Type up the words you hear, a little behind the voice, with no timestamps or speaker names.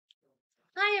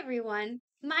Hi everyone,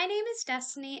 my name is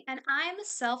Destiny and I am a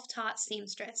self-taught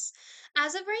seamstress.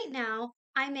 As of right now,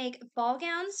 I make ball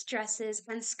gowns, dresses,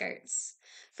 and skirts.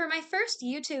 For my first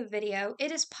YouTube video,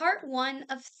 it is part one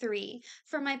of three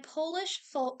for my Polish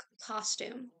folk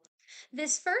costume.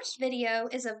 This first video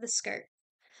is of the skirt.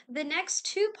 The next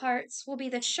two parts will be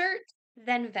the shirt,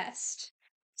 then vest.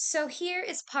 So here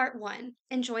is part one.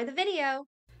 Enjoy the video!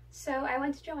 So I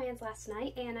went to Joann's last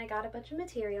night and I got a bunch of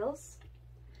materials.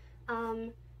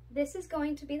 This is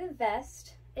going to be the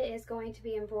vest. It is going to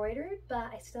be embroidered,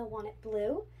 but I still want it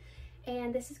blue.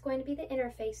 And this is going to be the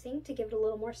interfacing to give it a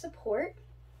little more support.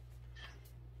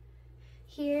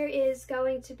 Here is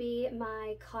going to be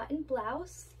my cotton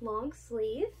blouse, long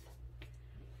sleeve.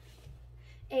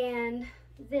 And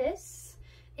this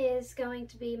is going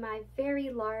to be my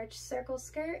very large circle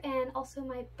skirt and also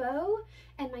my bow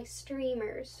and my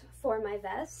streamers for my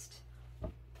vest.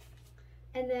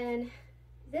 And then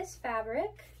this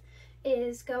fabric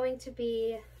is going to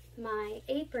be my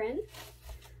apron,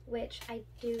 which I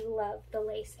do love the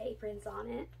lace aprons on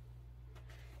it.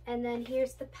 And then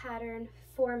here's the pattern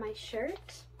for my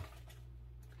shirt.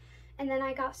 And then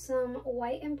I got some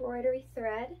white embroidery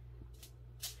thread.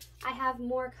 I have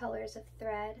more colors of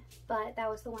thread, but that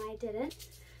was the one I didn't.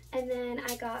 And then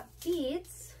I got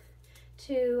beads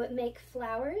to make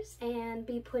flowers and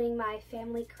be putting my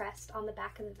family crest on the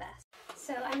back of the vest.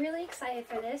 So I'm really excited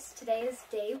for this. Today is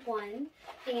day one,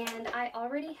 and I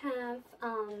already have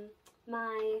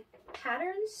my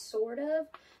patterns sort of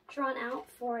drawn out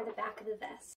for the back of the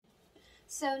vest.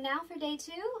 So now for day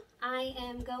two, I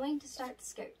am going to start the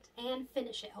skirt and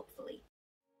finish it hopefully.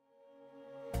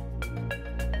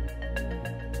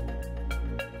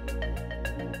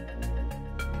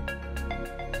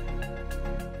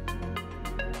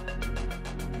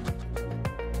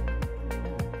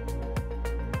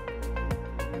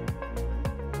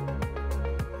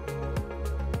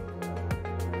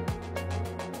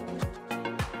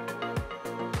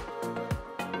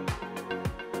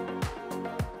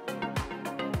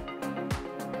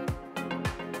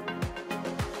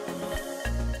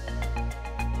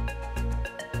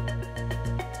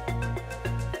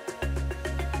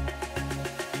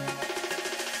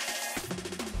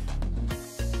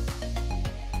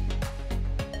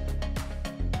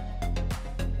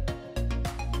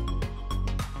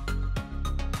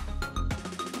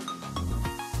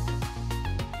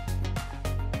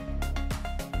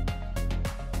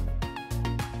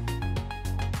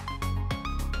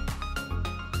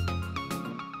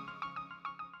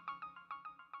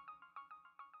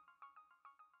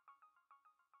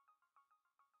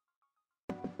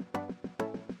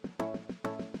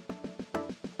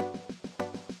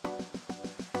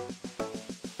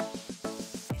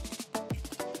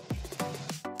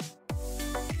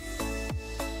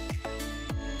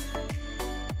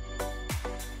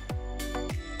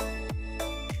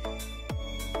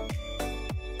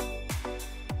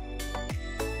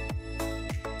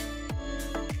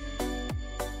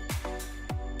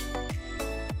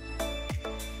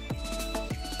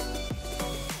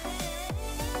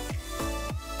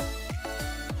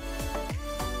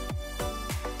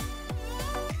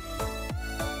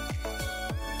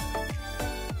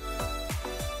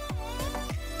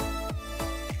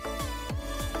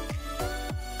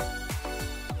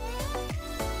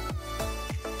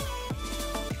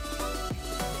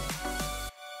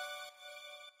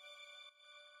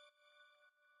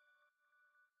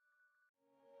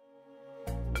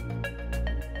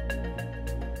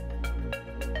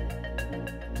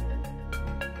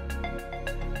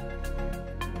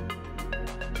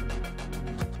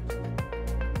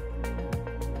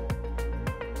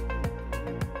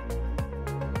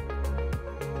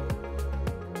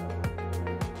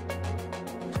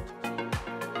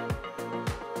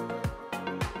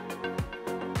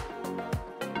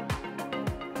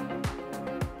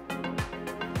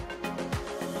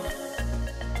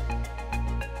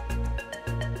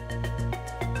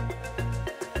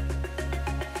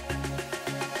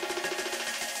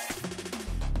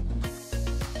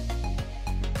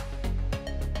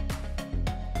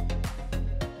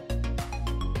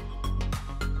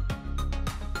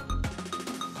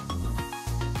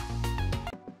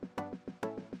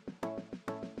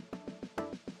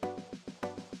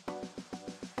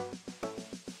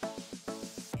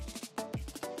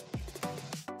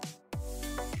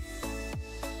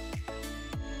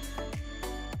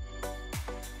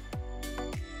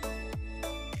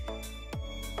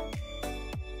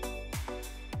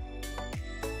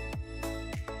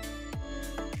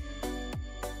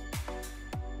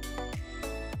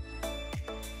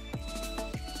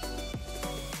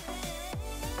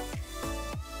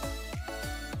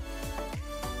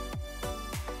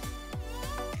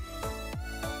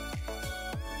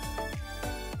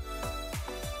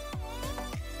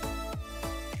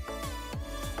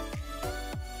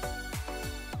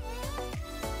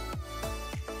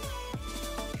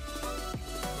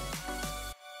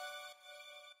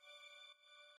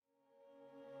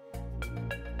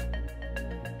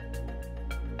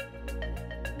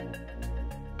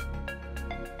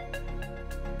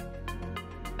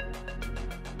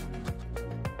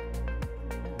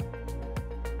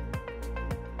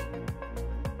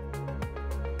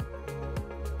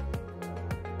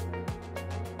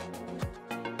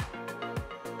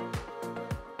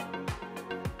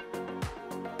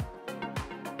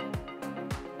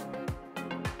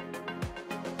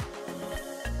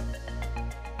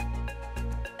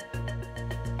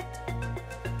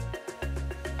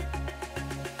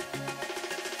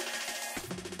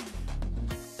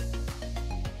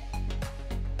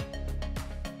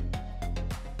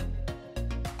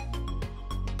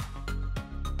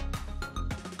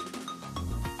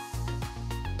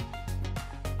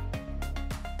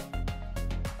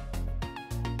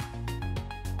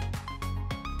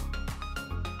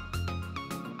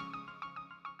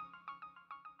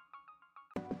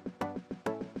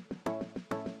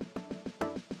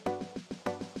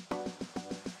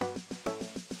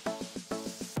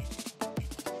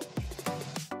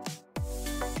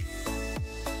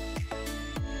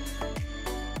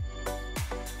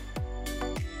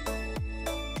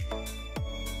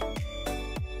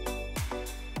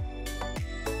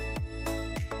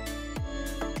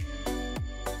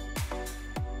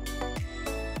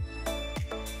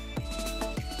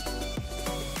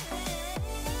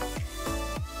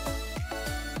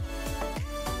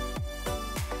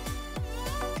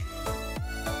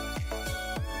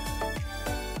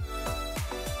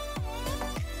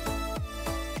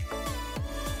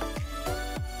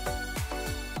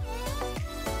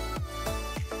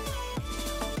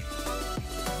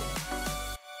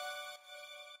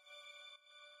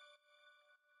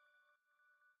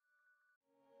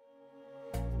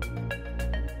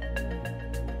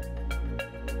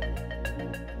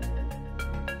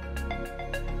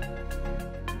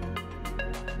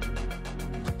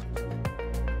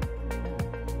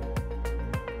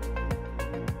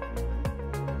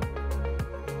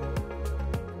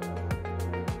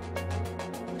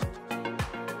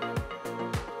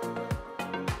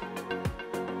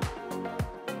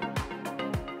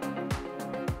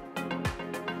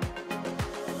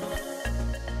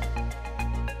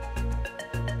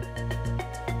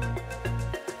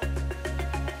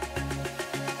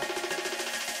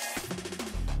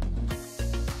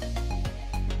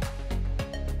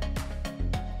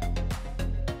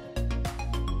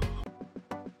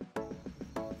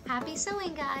 Happy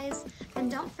sewing, guys!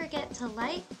 And don't forget to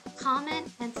like,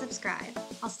 comment, and subscribe.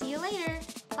 I'll see you later.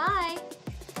 Bye!